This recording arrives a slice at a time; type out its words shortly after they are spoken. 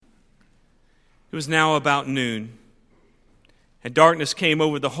It was now about noon, and darkness came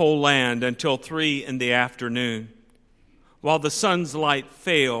over the whole land until 3 p.m, while the sun's light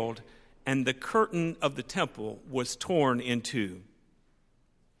failed and the curtain of the temple was torn in two.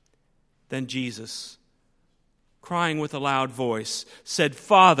 Then Jesus, crying with a loud voice, said,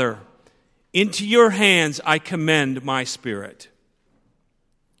 "Father, into your hands I commend my spirit."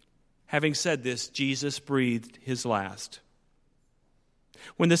 Having said this, Jesus breathed his last.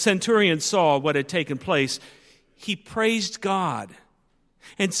 When the centurion saw what had taken place, he praised God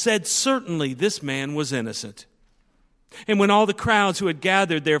and said, "Certainly this man was innocent." And when all the crowds who had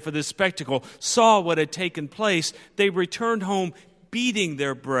gathered there for this spectacle saw what had taken place, they returned home beating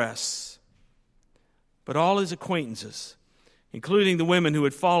their breasts. But all his acquaintances, including the women who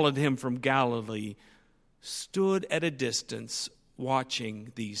had followed him from Galilee, stood at a distance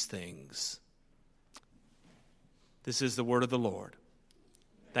watching these things. This is the word of the Lord.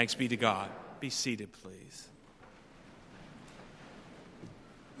 Thanks be to God. Be seated, please.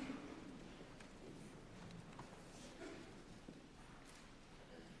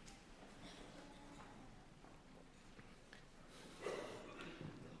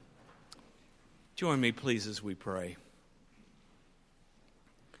 Join me, please, as we pray.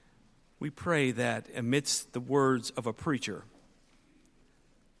 We pray that amidst the words of a preacher,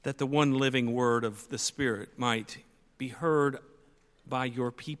 that the one living word of the Spirit might be heard by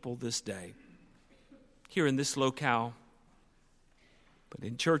your people this day, here in this locale, but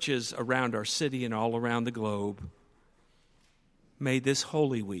in churches around our city and all around the globe. May this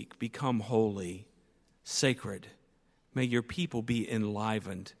Holy Week become holy, sacred. May your people be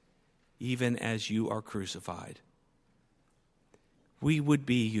enlivened, even as you are crucified. We would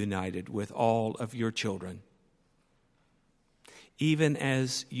be united with all of your children, even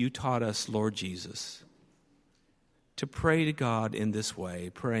as you taught us, Lord Jesus, to pray to God in this way,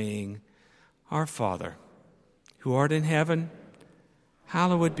 praying, "Our Father, who art in heaven,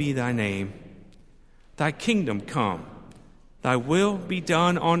 hallowed be thy name. Thy kingdom come, thy will be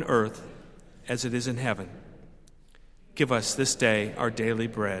done on earth as it is in heaven. Give us this day our daily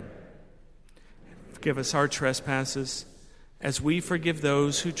bread. Forgive us our trespasses, as we forgive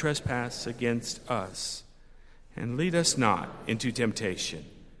those who trespass against us. And lead us not into temptation,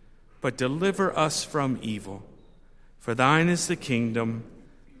 but deliver us from evil. For thine is the kingdom,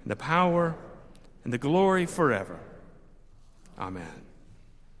 and the power, and the glory forever. Amen."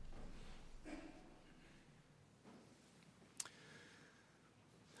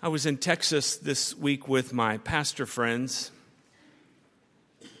 I was in Texas this week with my pastor friends.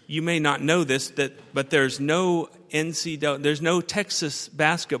 You may not know this, but there's no Texas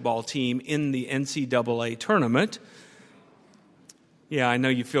basketball team in the NCAA tournament. Yeah, I know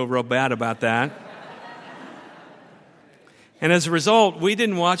you feel real bad about that. And as a result, we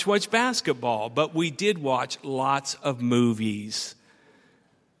didn't watch much basketball, but we did watch lots of movies.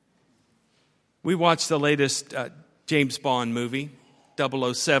 We watched the latest James Bond movie,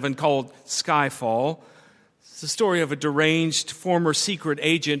 007, called Skyfall. It's the story of a deranged former secret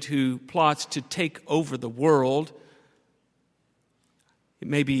agent who plots to take over the world. It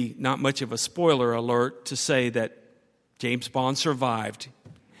may be not much of a spoiler alert to say that James Bond survived,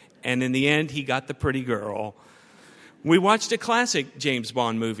 and in the end, he got the pretty girl. We watched a classic James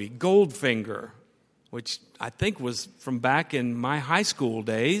Bond movie, Goldfinger, which I think was from back in my high school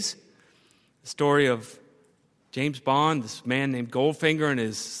days. The story of James Bond, this man named Goldfinger, and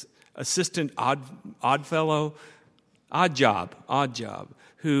his assistant, Odd Job,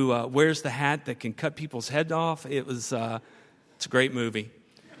 who wears the hat that can cut people's head off. It's a great movie.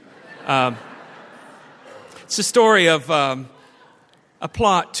 It's a story of a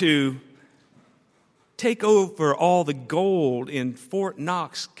plot to take over all the gold in Fort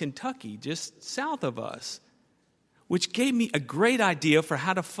Knox, Kentucky, just south of us, which gave me a great idea for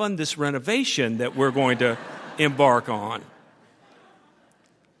how to fund this renovation that we're going to embark on.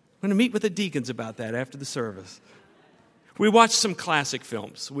 I'm going to meet with the deacons about that after the service. We watched some classic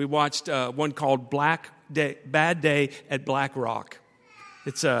films. We watched one called Bad Day at Black Rock.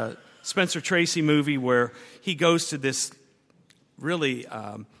 It's a Spencer Tracy movie where he goes to this really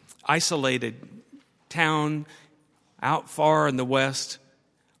isolated town out far in the west,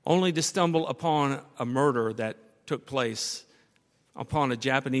 only to stumble upon a murder that took place upon a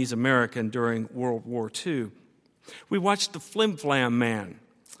Japanese American during World War II. We watched The Flim Flam Man,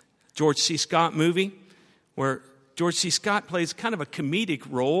 George C. Scott movie, where George C. Scott plays kind of a comedic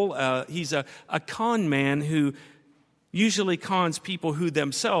role. He's a con man who usually cons people who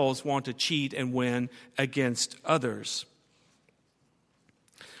themselves want to cheat and win against others.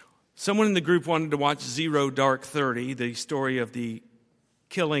 Someone in the group wanted to watch Zero Dark 30, the story of the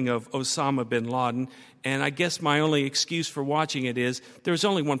killing of Osama bin Laden. And I guess my only excuse for watching it is there's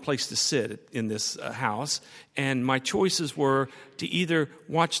only one place to sit in this house. And my choices were to either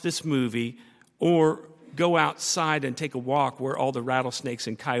watch this movie or go outside and take a walk where all the rattlesnakes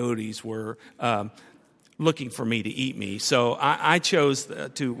and coyotes were looking for me to eat me. So I chose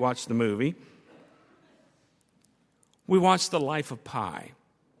to watch the movie. We watched The Life of Pi,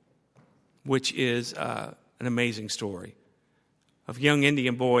 which is an amazing story of a young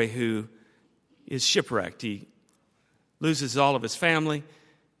Indian boy who is shipwrecked. He loses all of his family,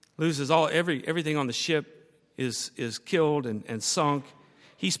 loses everything on the ship is killed and sunk.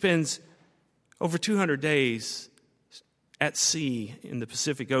 He spends over 200 days at sea in the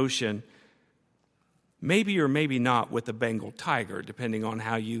Pacific Ocean, maybe or maybe not with a Bengal tiger, depending on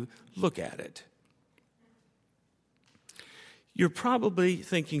how you look at it. You're probably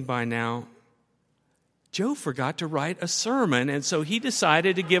thinking by now, Joe forgot to write a sermon, and so he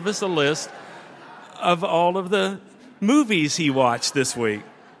decided to give us a list of all of the movies he watched this week.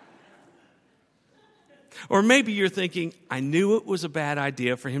 Or maybe you're thinking, I knew it was a bad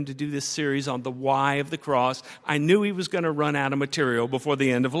idea for him to do this series on the why of the cross. I knew he was going to run out of material before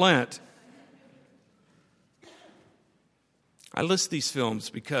the end of Lent. I list these films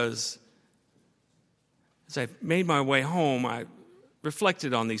because as I made my way home, I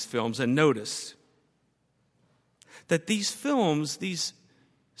reflected on these films and noticed that these films, these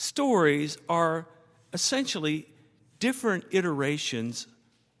stories, are essentially different iterations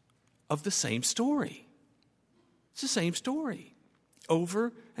of the same story. It's the same story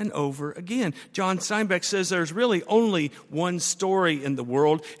over and over again. John Steinbeck says there's really only one story in the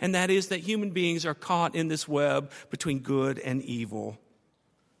world, and that is that human beings are caught in this web between good and evil.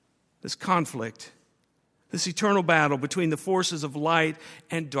 This conflict, this eternal battle between the forces of light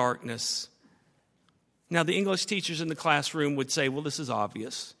and darkness. Now, the English teachers in the classroom would say, well, this is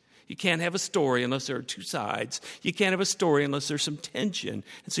obvious. You can't have a story unless there are two sides. You can't have a story unless there's some tension.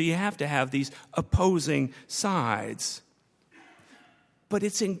 And so you have to have these opposing sides. But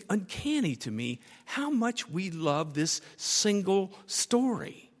it's uncanny to me how much we love this single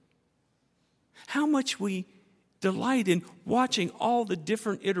story. How much we delight in watching all the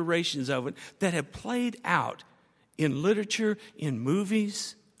different iterations of it that have played out in literature, in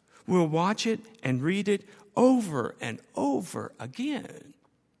movies. We'll watch it and read it over and over again.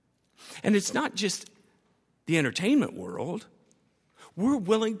 And it's not just the entertainment world. We're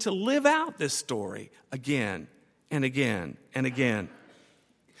willing to live out this story again and again and again.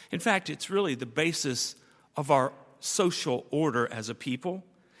 In fact, it's really the basis of our social order as a people.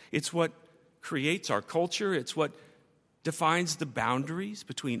 It's what creates our culture. It's what defines the boundaries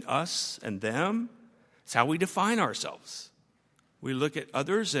between us and them. It's how we define ourselves. We look at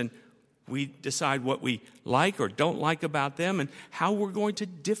others and we decide what we like or don't like about them and how we're going to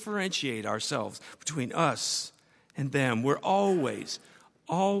differentiate ourselves between us and them. We're always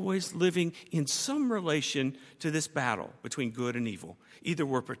living in some relation to this battle between good and evil. Either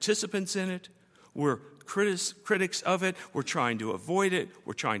we're participants in it, we're critics of it, we're trying to avoid it,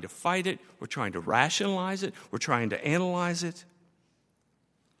 we're trying to fight it, we're trying to rationalize it, we're trying to analyze it.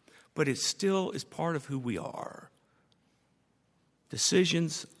 But it still is part of who we are.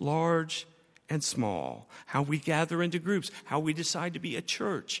 Decisions large and small, how we gather into groups, how we decide to be a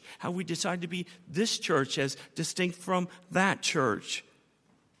church, how we decide to be this church as distinct from that church.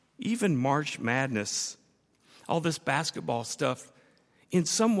 Even March Madness, all this basketball stuff, in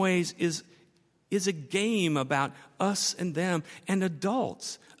some ways is a game about us and them. And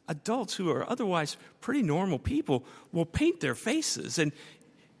adults who are otherwise pretty normal people will paint their faces and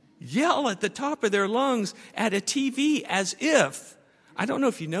yell at the top of their lungs at a TV as if, I don't know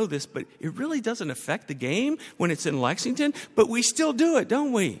if you know this, but it really doesn't affect the game when it's in Lexington, but we still do it,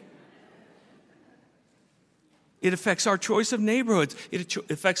 don't we? It affects our choice of neighborhoods. It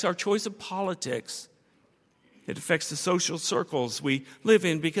affects our choice of politics. It affects the social circles we live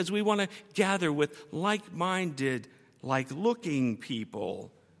in because we want to gather with like-minded, like-looking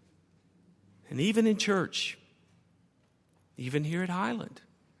people. And even in church, even here at Highland,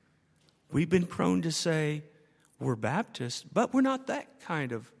 we've been prone to say, we're Baptist, but we're not that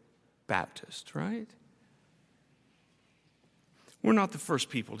kind of Baptist, right? We're not the first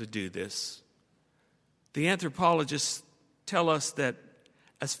people to do this. The anthropologists tell us that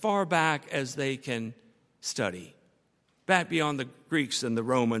as far back as they can study, back beyond the Greeks and the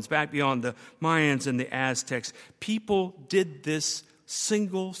Romans, back beyond the Mayans and the Aztecs, people did this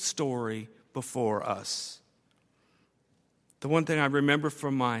single story before us. The one thing I remember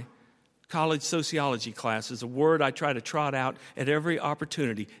from my college sociology class is a word I try to trot out at every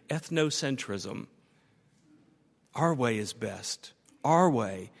opportunity: ethnocentrism. Our way is best. Our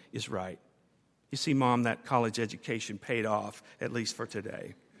way is right. You see, Mom, that college education paid off, at least for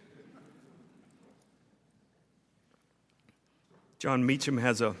today. John Meacham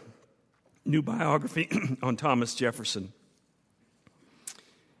has a new biography on Thomas Jefferson.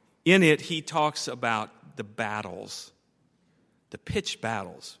 In it, he talks about the battles, the pitched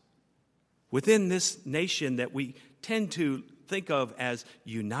battles within this nation that we tend to think of as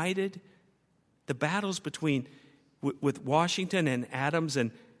united. The battles with Washington and Adams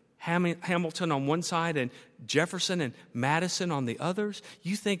and Hamilton on one side and Jefferson and Madison on the others.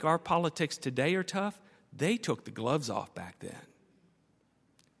 You think our politics today are tough? They took the gloves off back then.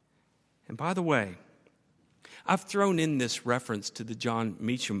 And by the way, I've thrown in this reference to the John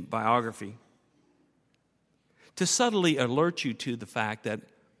Meacham biography to subtly alert you to the fact that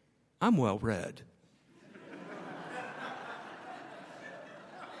I'm well read.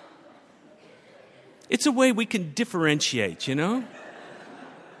 It's a way we can differentiate, you know?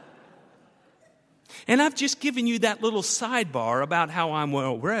 And I've just given you that little sidebar about how I'm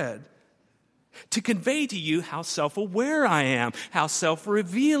well read to convey to you how self-aware I am, how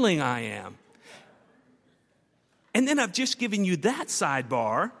self-revealing I am. And then I've just given you that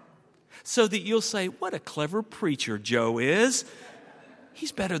sidebar so that you'll say, what a clever preacher Joe is.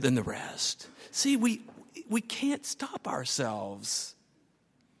 He's better than the rest. See, we can't stop ourselves.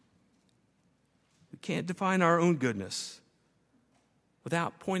 We can't define our own goodness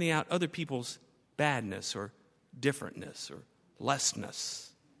without pointing out other people's badness or differentness or lessness.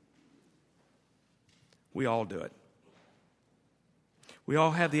 We all do it. We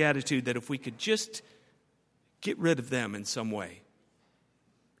all have the attitude that if we could just get rid of them in some way,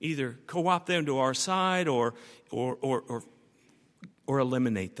 either co-opt them to our side or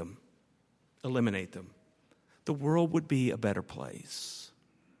eliminate them. Eliminate them. The world would be a better place.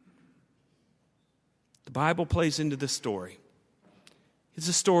 The Bible plays into this story. It's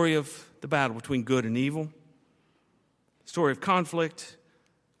a story of the battle between good and evil, a story of conflict,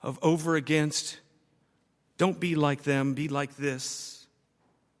 of over against. Don't be like them, be like this.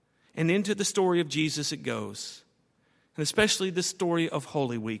 And into the story of Jesus it goes. And especially the story of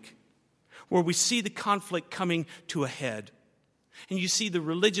Holy Week, where we see the conflict coming to a head. And you see the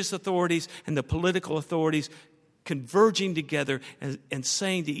religious authorities and the political authorities converging together and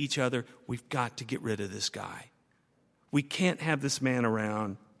saying to each other, we've got to get rid of this guy. We can't have this man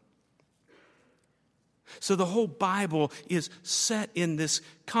around. So the whole Bible is set in this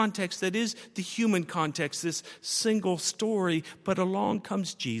context that is the human context, this single story, but along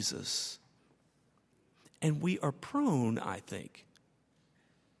comes Jesus. And we are prone, I think,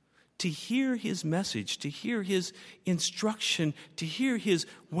 to hear his message, to hear his instruction, to hear his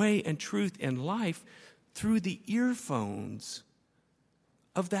way and truth and life through the earphones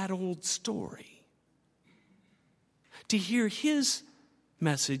of that old story. To hear his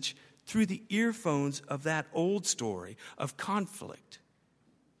message through the earphones of that old story of conflict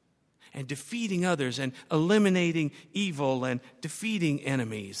and defeating others and eliminating evil and defeating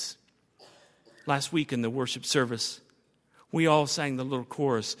enemies. Last week in the worship service, we all sang the little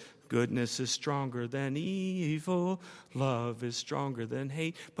chorus, goodness is stronger than evil, love is stronger than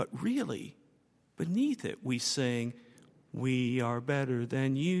hate. But really, beneath it, we sing, we are better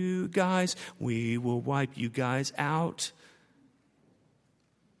than you guys, we will wipe you guys out.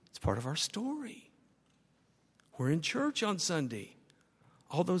 It's part of our story. We're in church on Sunday.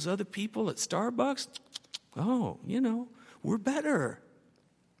 All those other people at Starbucks, we're better.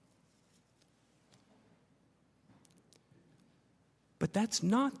 But that's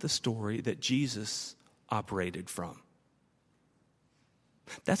not the story that Jesus operated from.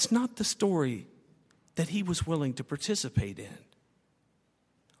 That's not the story that he was willing to participate in.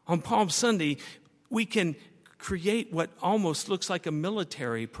 On Palm Sunday, we can create what almost looks like a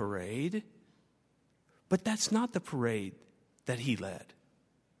military parade, but that's not the parade that he led.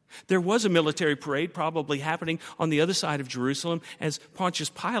 There was a military parade probably happening on the other side of Jerusalem as Pontius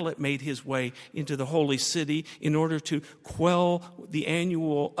Pilate made his way into the holy city in order to quell the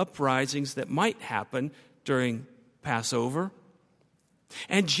annual uprisings that might happen during Passover.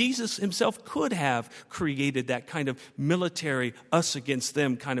 And Jesus himself could have created that kind of military, us against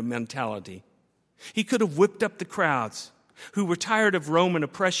them kind of mentality. He could have whipped up the crowds who were tired of Roman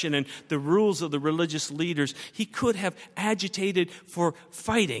oppression and the rules of the religious leaders. He could have agitated for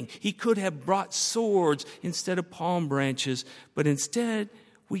fighting. He could have brought swords instead of palm branches. But instead,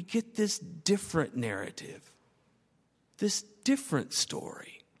 we get this different narrative, this different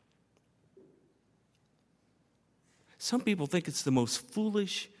story. Some people think it's the most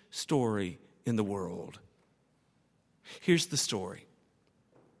foolish story in the world. Here's the story.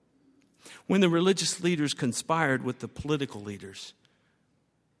 When the religious leaders conspired with the political leaders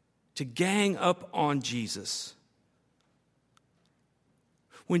to gang up on Jesus.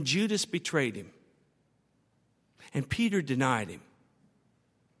 When Judas betrayed him and Peter denied him,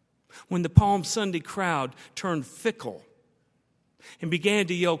 when the Palm Sunday crowd turned fickle and began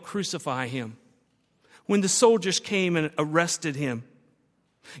to yell, "Crucify him," when the soldiers came and arrested him,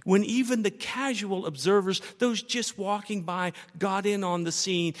 when even the casual observers, those just walking by, got in on the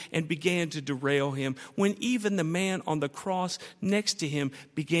scene and began to derail him, when even the man on the cross next to him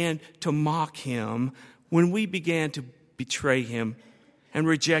began to mock him, when we began to betray him and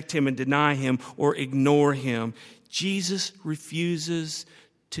reject him and deny him or ignore him, Jesus refuses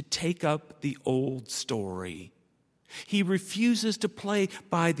to take up the old story. He refuses to play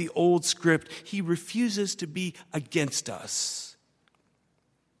by the old script. He refuses to be against us.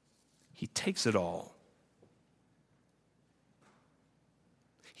 He takes it all.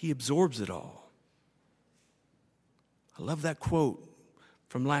 He absorbs it all. I love that quote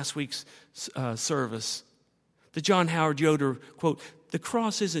from last week's service. The John Howard Yoder quote, "The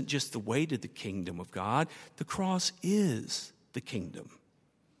cross isn't just the way to the kingdom of God. The cross is the kingdom.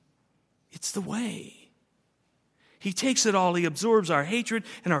 It's the way." He takes it all. He absorbs our hatred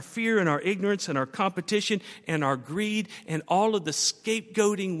and our fear and our ignorance and our competition and our greed and all of the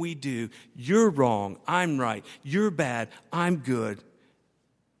scapegoating we do. You're wrong. I'm right. You're bad. I'm good.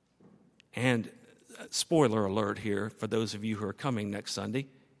 And spoiler alert here for those of you who are coming next Sunday.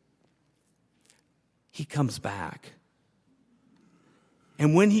 He comes back.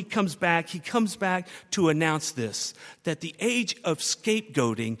 And when he comes back to announce this, that the age of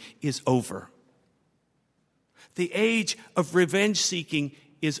scapegoating is over. The age of revenge seeking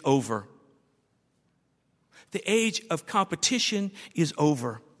is over. The age of competition is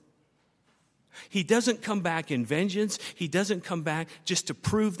over. He doesn't come back in vengeance. He doesn't come back just to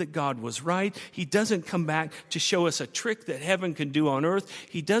prove that God was right. He doesn't come back to show us a trick that heaven can do on earth.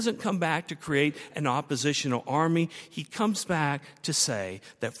 He doesn't come back to create an oppositional army. He comes back to say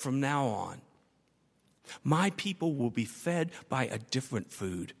that from now on, my people will be fed by a different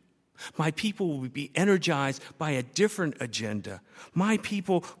food. My people will be energized by a different agenda. My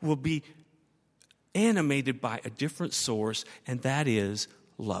people will be animated by a different source, and that is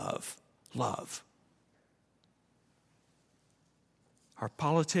love. Love. Our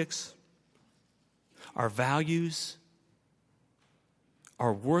politics, our values,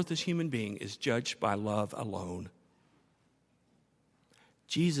 our worth as human being is judged by love alone.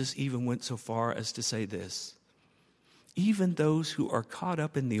 Jesus even went so far as to say this: even those who are caught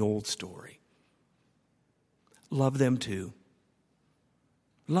up in the old story, love them too.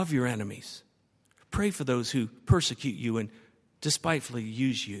 Love your enemies. Pray for those who persecute you and despitefully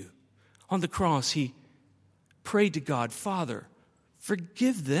use you. On the cross, he prayed to God, "Father,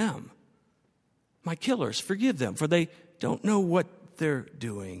 forgive them. My killers, forgive them, for they don't know what they're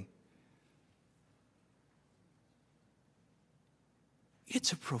doing."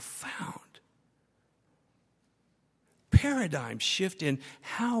 It's a profound paradigm shift in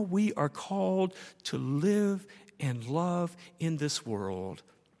how we are called to live and love in this world.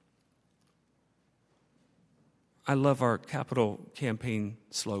 I love our capital campaign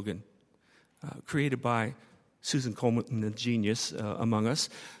slogan, created by Susan Coleman, the genius among us.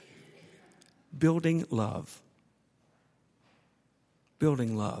 Building love.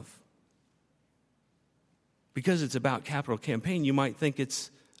 Building love. Because it's about capital campaign, you might think it's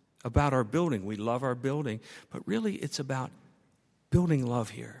about our building. We love our building. But really, it's about building love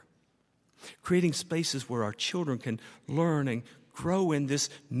here. Creating spaces where our children can learn and grow in this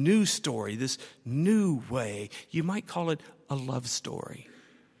new story, this new way. You might call it a love story.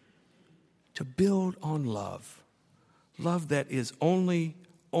 To build on love. Love that is only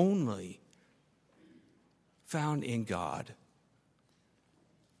found in God.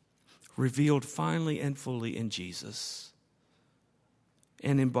 Revealed finally and fully in Jesus.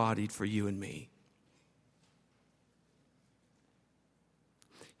 And embodied for you and me.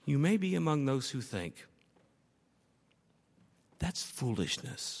 You may be among those who think, that's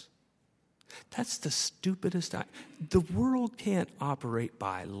foolishness. That's the stupidest. The world can't operate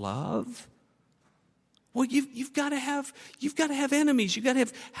by love. Well, you've got to have enemies. You've got to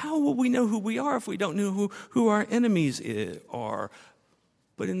have. How will we know who we are if we don't know who our enemies are?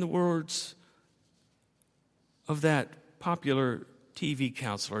 But in the words of that popular TV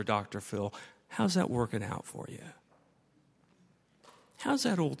counselor, Dr. Phil, how's that working out for you? How's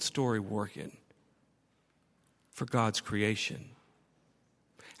that old story working for God's creation?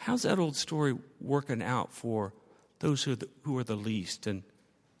 How's that old story working out for those who are the least and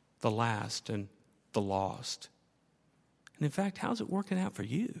the last and the lost? And in fact, how's it working out for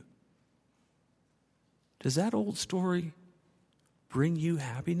you? Does that old story bring you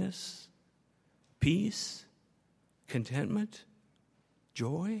happiness, peace, contentment,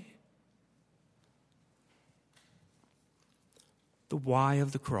 joy? The why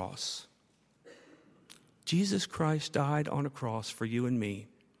of the cross. Jesus Christ died on a cross for you and me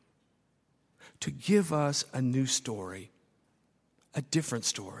to give us a new story, a different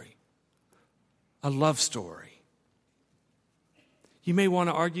story, a love story. You may want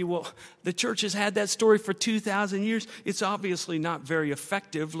to argue, well, the church has had that story for 2,000 years. It's obviously not very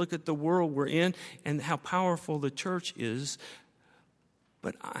effective. Look at the world we're in and how powerful the church is.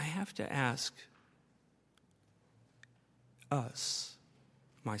 But I have to ask us,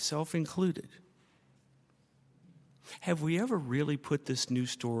 myself included, have we ever really put this new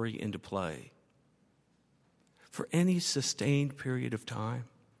story into play for any sustained period of time?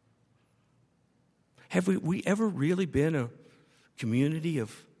 Have we ever really been a community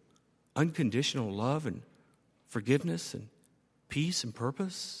of unconditional love and forgiveness and peace and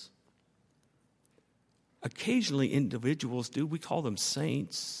purpose? Occasionally individuals do. We call them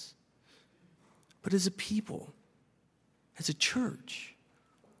saints. But as a people, as a church,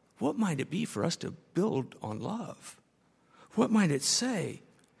 what might it be for us to build on love? What might it say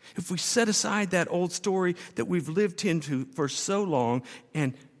if we set aside that old story that we've lived into for so long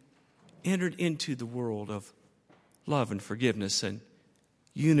and entered into the world of love and forgiveness and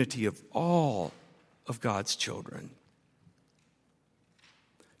unity of all of God's children?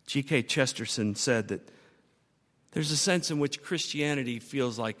 G.K. Chesterton said that there's a sense in which Christianity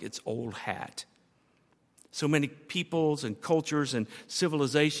feels like its old hat. So many peoples and cultures and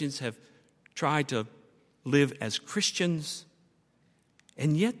civilizations have tried to live as Christians,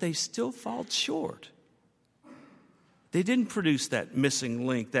 and yet they still fall short. They didn't produce that missing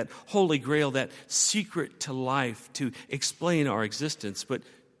link, that holy grail, that secret to life to explain our existence. But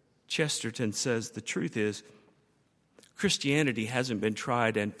Chesterton says the truth is, Christianity hasn't been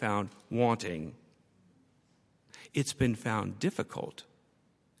tried and found wanting. It's been found difficult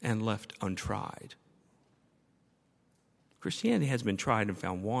and left untried. Christianity has been tried and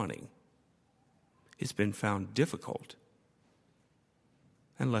found wanting. It's been found difficult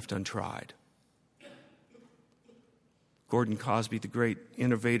and left untried. Gordon Cosby, the great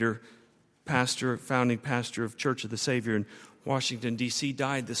innovator, pastor, founding pastor of Church of the Savior in Washington, D.C.,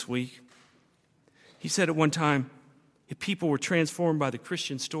 died this week. He said at one time, if people were transformed by the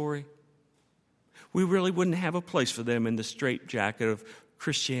Christian story, we really wouldn't have a place for them in the straitjacket of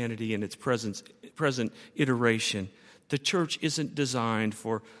Christianity in its present iteration. The church isn't designed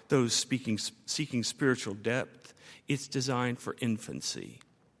for those seeking spiritual depth. It's designed for infancy.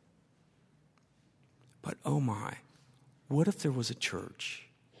 But oh my, what if there was a church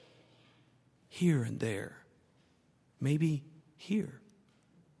here and there, maybe here?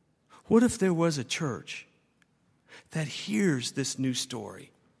 What if there was a church that hears this new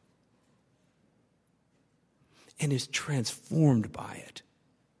story and is transformed by it?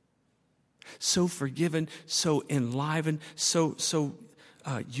 So forgiven, so enlivened, so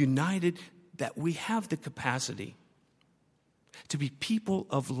united that we have the capacity to be people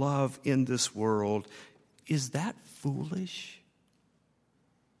of love in this world. Is that foolish?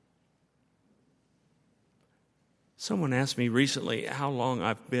 Someone asked me recently how long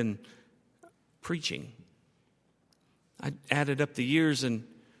I've been preaching. I added up the years and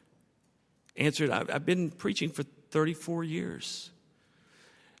answered, I've been preaching for 34 years.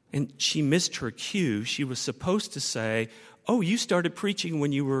 And she missed her cue. She was supposed to say, oh, you started preaching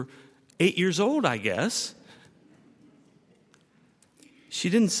when you were 8 years old, I guess. She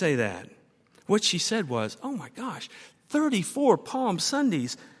didn't say that. What she said was, oh my gosh, 34 Palm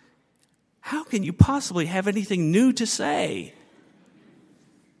Sundays. How can you possibly have anything new to say?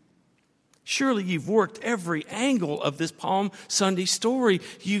 Surely you've worked every angle of this Palm Sunday story.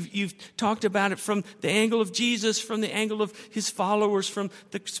 You've talked about it from the angle of Jesus, from the angle of his followers, from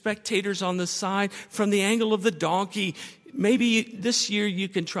the spectators on the side, from the angle of the donkey. Maybe this year you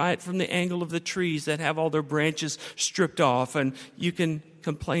can try it from the angle of the trees that have all their branches stripped off, and you can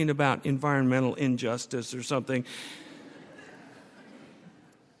complain about environmental injustice or something.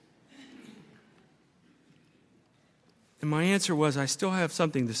 And my answer was, I still have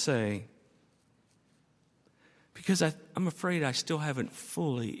something to say. Because I'm afraid I still haven't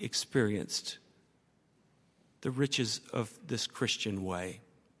fully experienced the riches of this Christian way.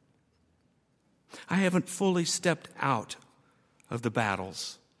 I haven't fully stepped out of the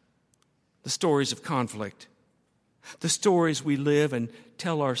battles, the stories of conflict, the stories we live and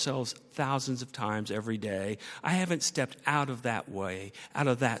tell ourselves thousands of times every day. I haven't stepped out of that way, out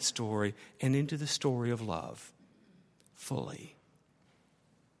of that story, and into the story of love fully.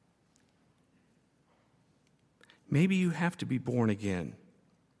 Maybe you have to be born again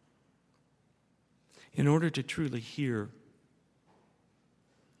in order to truly hear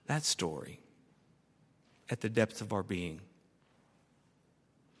that story at the depths of our being.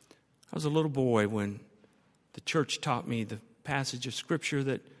 I was a little boy when the church taught me the passage of Scripture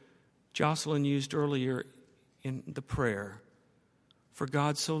that Jocelyn used earlier in the prayer. For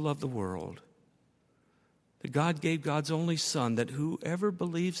God so loved the world that God gave God's only Son, that whoever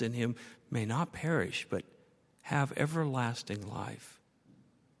believes in him may not perish, but have everlasting life.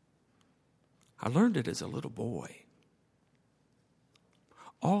 I learned it as a little boy.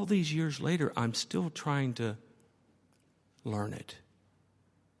 All these years later, I'm still trying to learn it.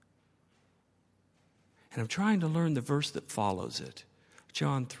 And I'm trying to learn the verse that follows it,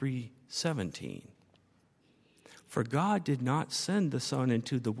 John 3:17. For God did not send the Son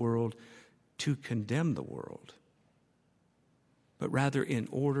into the world to condemn the world, but rather in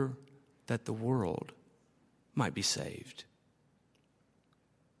order that the world might be saved.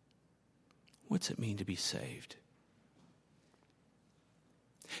 What's it mean to be saved?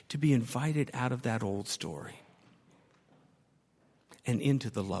 To be invited out of that old story and into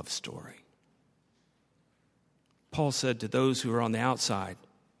the love story. Paul said to those who are on the outside,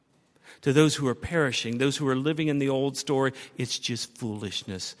 to those who are perishing, those who are living in the old story, it's just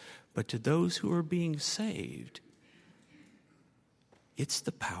foolishness. But to those who are being saved, it's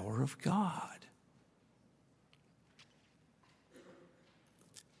the power of God.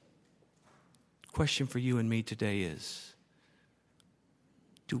 Question for you and me today is,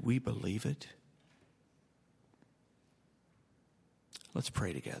 do we believe it? Let's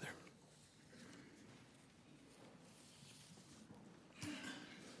pray together.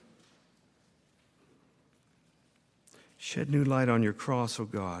 Shed new light on your cross, O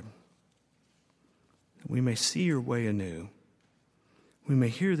God, that we may see your way anew. We may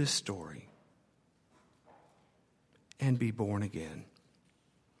hear this story and be born again.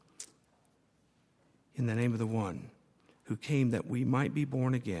 In the name of the one who came that we might be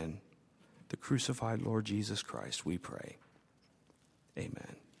born again, the crucified Lord Jesus Christ, we pray.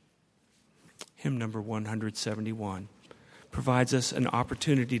 Amen. Hymn number 171 provides us an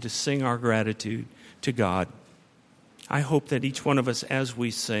opportunity to sing our gratitude to God. I hope that each one of us, as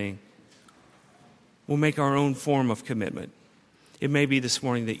we sing, will make our own form of commitment. It may be this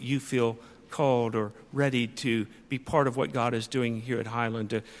morning that you feel called or ready to be part of what God is doing here at Highland,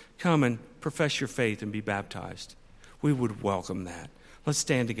 to come and profess your faith and be baptized. We would welcome that. Let's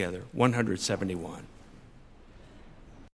stand together. 171.